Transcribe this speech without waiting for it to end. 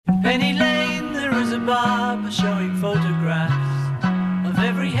Penny Lane there is a barber showing photographs of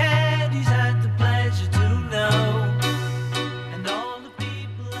every head he's had the pleasure to know. And all the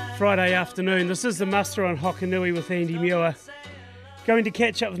people Friday afternoon, this is the muster on Hokanui with Andy Muir. Going to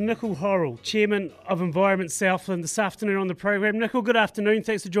catch up with Nicol Horrell, Chairman of Environment Southland, this afternoon on the program. Nicol, good afternoon.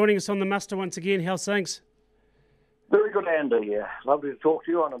 Thanks for joining us on the muster once again. How's things? Very good, Andy. Lovely to talk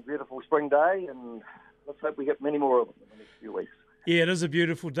to you on a beautiful spring day, and let's hope we get many more of them in the next few weeks. Yeah, it is a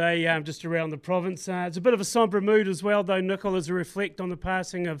beautiful day just around the province. It's a bit of a sombre mood as well, though, Nicol, as we reflect on the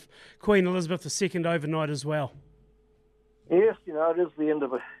passing of Queen Elizabeth II overnight as well. Yes, you know, it is the end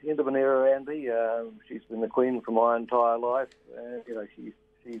of an era, Andy. She's been the Queen for my entire life. You know,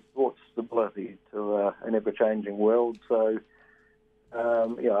 she's brought stability to an ever-changing world. So,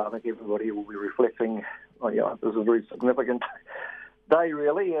 I think everybody will be reflecting. This is a very significant day,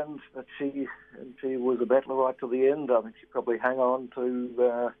 really, and that she was a battler right to the end. I think she probably hung on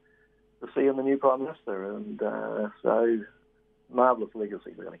to see in the new Prime Minister, and so marvellous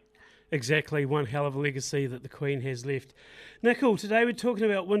legacy, really. Exactly, one hell of a legacy that the Queen has left. Nicol, today we're talking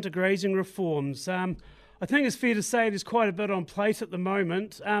about winter grazing reforms. I think it's fair to say there's quite a bit on plate at the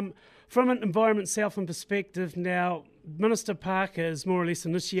moment. From an Environment Southland perspective now, Minister Parker has more or less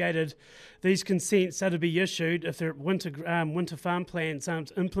initiated these consents are to be issued if their winter farm plans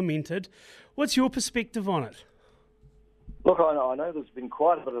aren't implemented. What's your perspective on it? Look, I know there's been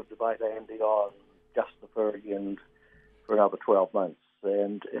quite a bit of debate, Andy, on just deferring for another 12 months.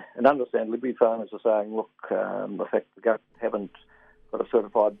 And understandably, big farmers are saying, look, the fact the government haven't got a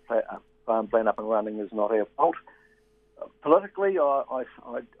certified farm plan up and running is not our fault. Politically, I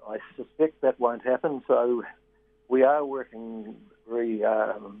suspect that won't happen, so we are working very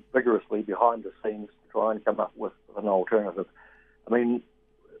vigorously behind the scenes to try and come up with an alternative. I mean,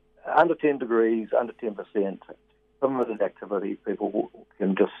 under 10 degrees, under 10%, permitted activity, people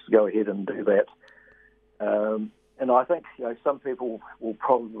can just go ahead and do that. And I think some people will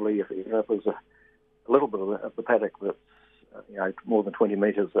probably, if there's a little bit of the paddock that's more than 20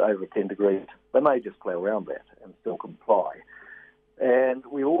 metres over 10 degrees, they may just play around that and still comply. And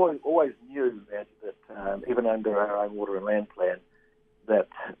we always knew that even under our own water and land plan, that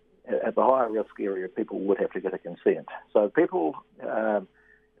at the higher risk area, people would have to get a consent. So people,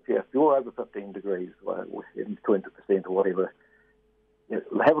 if you're over 15 degrees, 20% or whatever,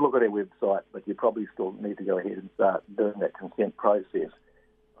 have a look at our website, but you probably still need to go ahead and start doing that consent process.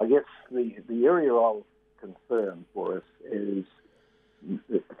 I guess the area of concern for us is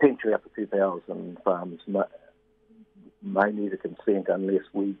potentially up to 2,000 farms may need a consent unless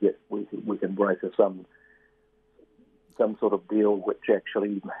we can broker some sort of deal which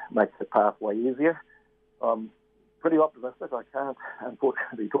actually makes the pathway easier. I'm pretty optimistic. I can't,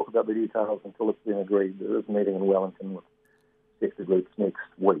 unfortunately, talk about the details until it's been agreed. There is a meeting in Wellington with sector groups next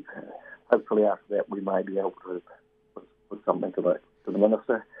week. Hopefully after that we may be able to put something to the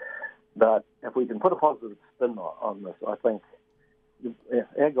Minister. But if we can put a positive spin on this, I think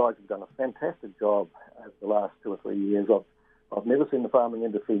our guys have done a fantastic job over the last 2 or 3 years. I've never seen the farming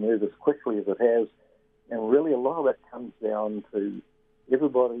industry move as quickly as it has, and really a lot of that comes down to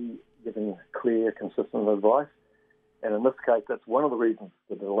everybody giving clear, consistent advice. And in this case, that's one of the reasons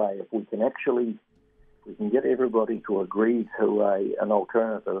for the delay. If we can get everybody to agree to an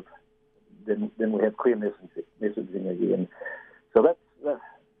alternative, then we have clear messaging again. So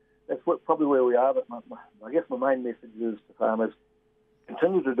that's probably where we are. But I guess my main message is to farmers: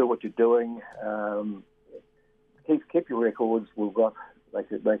 continue to do what you're doing. Keep your records. They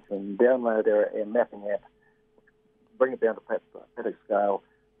can download our mapping app, bring it down to paddock scale.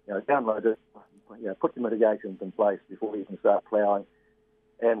 Download it. Put your mitigations in place before you can start ploughing.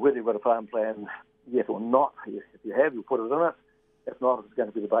 And whether you've got a farm plan yet or not, if you have, you'll put it in it. If not, it's going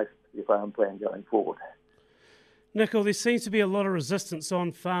to be the basis of your farm plan going forward. Nicol, there seems to be a lot of resistance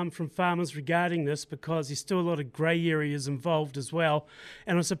on farm from farmers regarding this because there's still a lot of grey areas involved as well.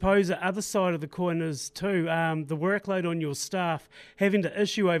 And I suppose the other side of the coin is too, the workload on your staff, having to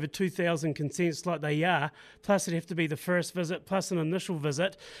issue over 2,000 consents like they are, plus it'd have to be the first visit, plus an initial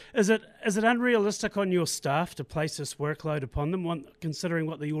visit. Is it unrealistic on your staff to place this workload upon them, considering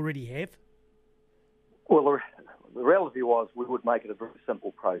what they already have? Well, the reality was we would make it a very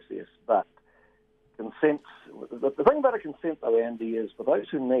simple process, but consents. The thing about a consent, though, Andy, is for those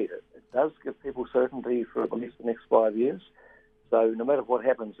who need it, it does give people certainty for at least the next 5 years. So no matter what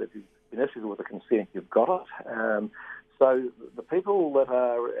happens, if you've been issued with a consent, you've got it. So the people that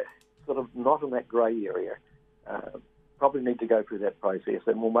are sort of not in that grey area probably need to go through that process,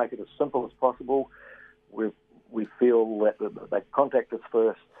 and we'll make it as simple as possible. We feel that they contact us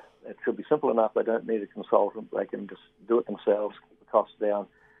first. It should be simple enough. They don't need a consultant. They can just do it themselves, keep the costs down.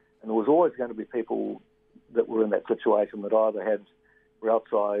 And there was always going to be people that were in that situation that either were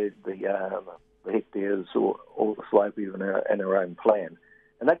outside the hectares or the slope even in our own plan.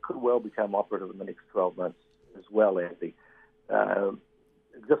 And that could well become operative in the next 12 months as well, Andy.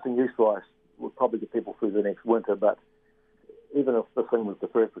 Existing use rights would probably get people through the next winter, but even if this thing was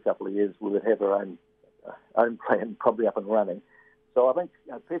deferred for a couple of years, we would have our own plan probably up and running. So I think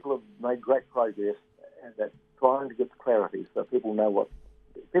people have made great progress at trying to get the clarity so people know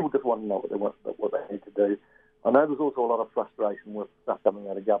people just want to know what they need to do. I know there's also a lot of frustration with stuff coming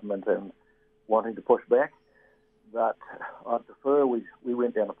out of government and wanting to push back, but I prefer we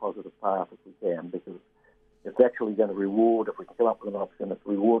went down a positive path if we can, because it's actually going to reward, if we can come up with an option, it's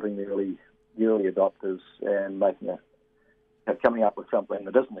rewarding the early adopters and coming up with something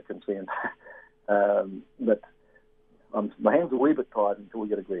that isn't a consent. But my hands are a wee bit tied until we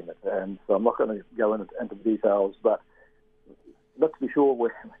get agreement, and so I'm not going to go into details, but let's be sure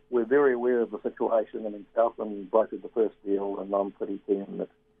we're very aware of the situation. I mean, Southland brokered the first deal, and I'm pretty keen to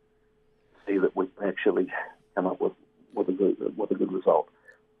see that we can actually come up with a good result.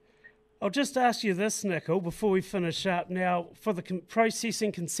 I'll just ask you this, Nicol, before we finish up. Now, for the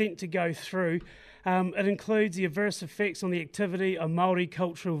processing consent to go through, it includes the adverse effects on the activity of Māori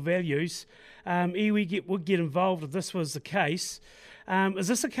cultural values. Iwi would get involved if this was the case. Is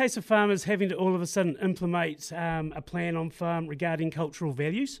this a case of farmers having to all of a sudden implement a plan on farm regarding cultural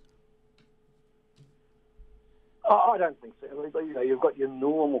values? I don't think so. You've got your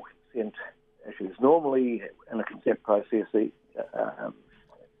normal consent issues. Normally, in a consent process, we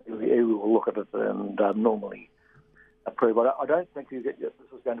will look at it and normally approve. I don't think this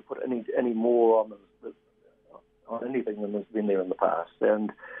is going to put any more on anything than has been there in the past.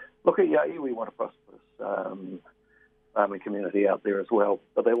 And look, we want a prosperous farming community out there as well,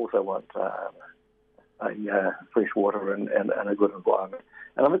 but they also want fresh water and a good environment.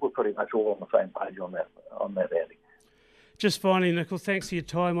 And I think we're pretty much all on the same page on that, Andy. Just finally, Nicol, thanks for your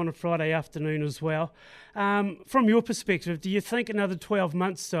time on a Friday afternoon as well. From your perspective, do you think another 12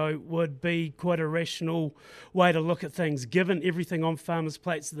 months, though, would be quite a rational way to look at things, given everything on farmers'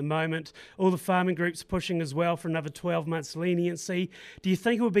 plates at the moment, all the farming groups pushing as well for another 12 months leniency? Do you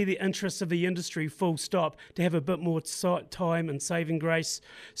think it would be the interest of the industry, full stop, to have a bit more time and saving grace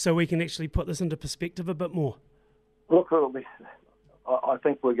so we can actually put this into perspective a bit more? Look, I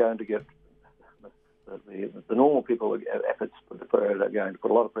think we're going to get the normal people, efforts to defer it, are going to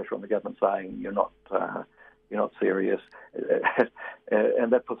put a lot of pressure on the government, saying you're not serious,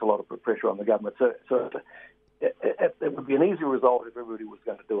 and that puts a lot of pressure on the government. So it would be an easy result if everybody was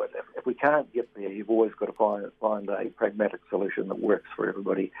going to do it. If we can't get there, you've always got to find a pragmatic solution that works for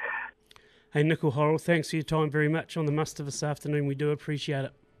everybody. Hey, Nicol Horrell, thanks for your time very much on the muster this afternoon. We do appreciate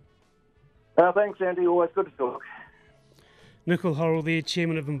it. Thanks, Andy. Always good to talk. Nicol Horrell there,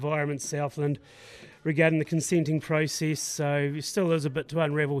 Chairman of Environment Southland, regarding the consenting process. So still is a bit to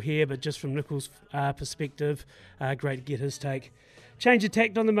unravel here, but just from Nicol's perspective, great to get his take. Change of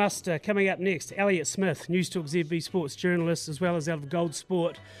tact on the muster. Coming up next, Elliot Smith, News Talk ZB Sports journalist, as well as out of Gold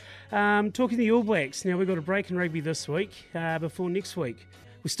Sport, talking the All Blacks. Now, we've got a break in rugby this week before next week.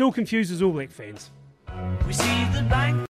 We're still confused as All Black fans. We see the bank.